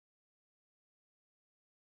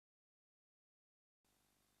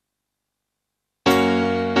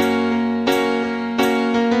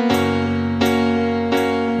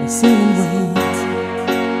sit and wait.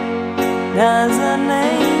 Does an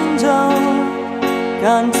angel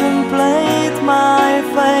contemplate my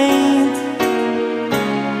fate?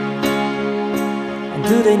 And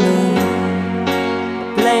do they know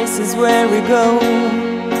the places where we go,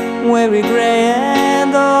 where we gray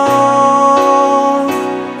and old?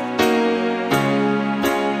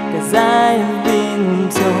 'Cause I've been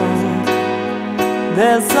told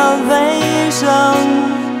there's salvation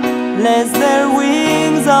lest their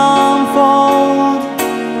wings unfold.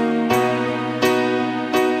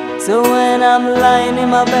 So when I'm lying in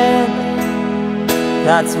my bed,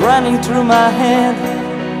 that's running through my head,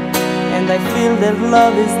 and I feel that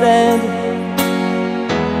love is dead,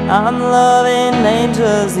 I'm loving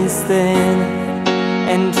angels instead.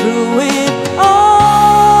 And through it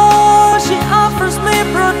all, she offers me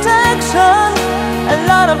protection, a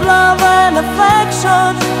lot of love and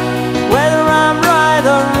affection, whether I'm right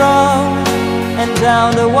or wrong. And down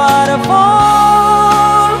the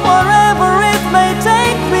waterfall, wherever it may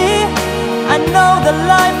take me, I know that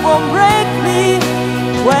life won't break me.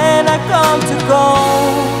 When I come to go,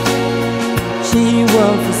 she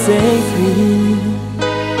won't forsake me.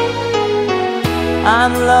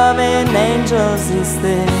 I'm loving angels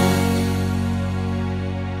instead.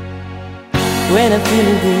 When I feel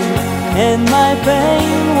weak and my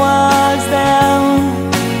pain walks down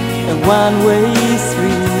a one-way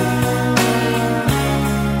street,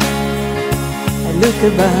 I look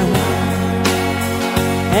about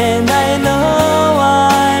and I know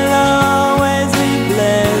I'll always be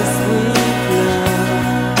blessed with love.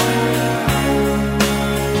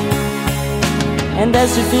 And as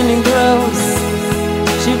the feeling grows,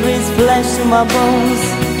 she breathes flesh to my bones.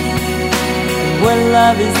 And when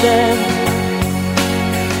love is dead,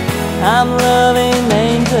 I'm loving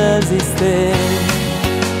angels instead.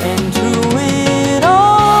 And through it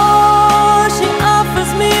all, she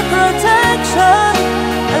offers me protection,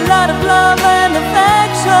 a lot of love and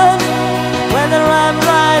affection, whether I'm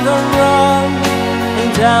right or wrong. And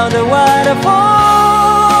down the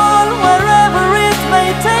waterfall, wherever it may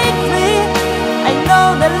take me, I know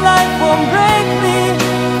that life won't break me.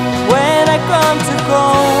 When I come to go,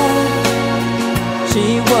 she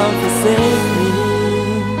won't forsake me.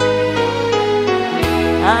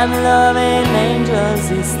 I'm loving angels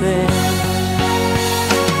instead.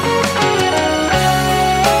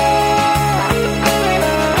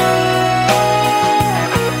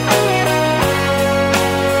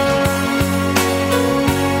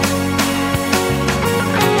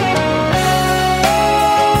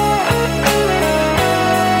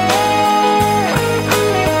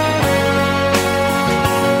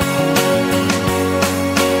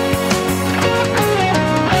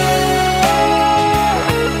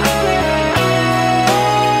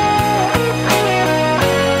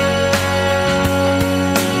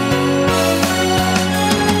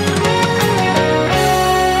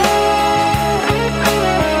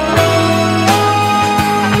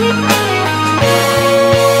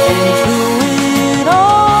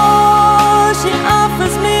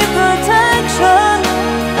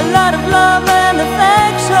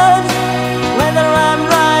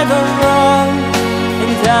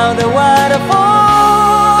 Down the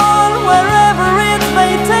waterfall, wherever it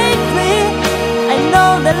may take me, I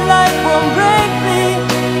know that life won't break me.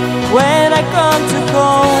 When I come to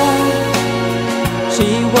call, she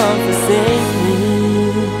won't forsake me.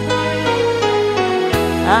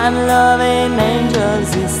 I'm loving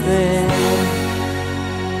angels instead.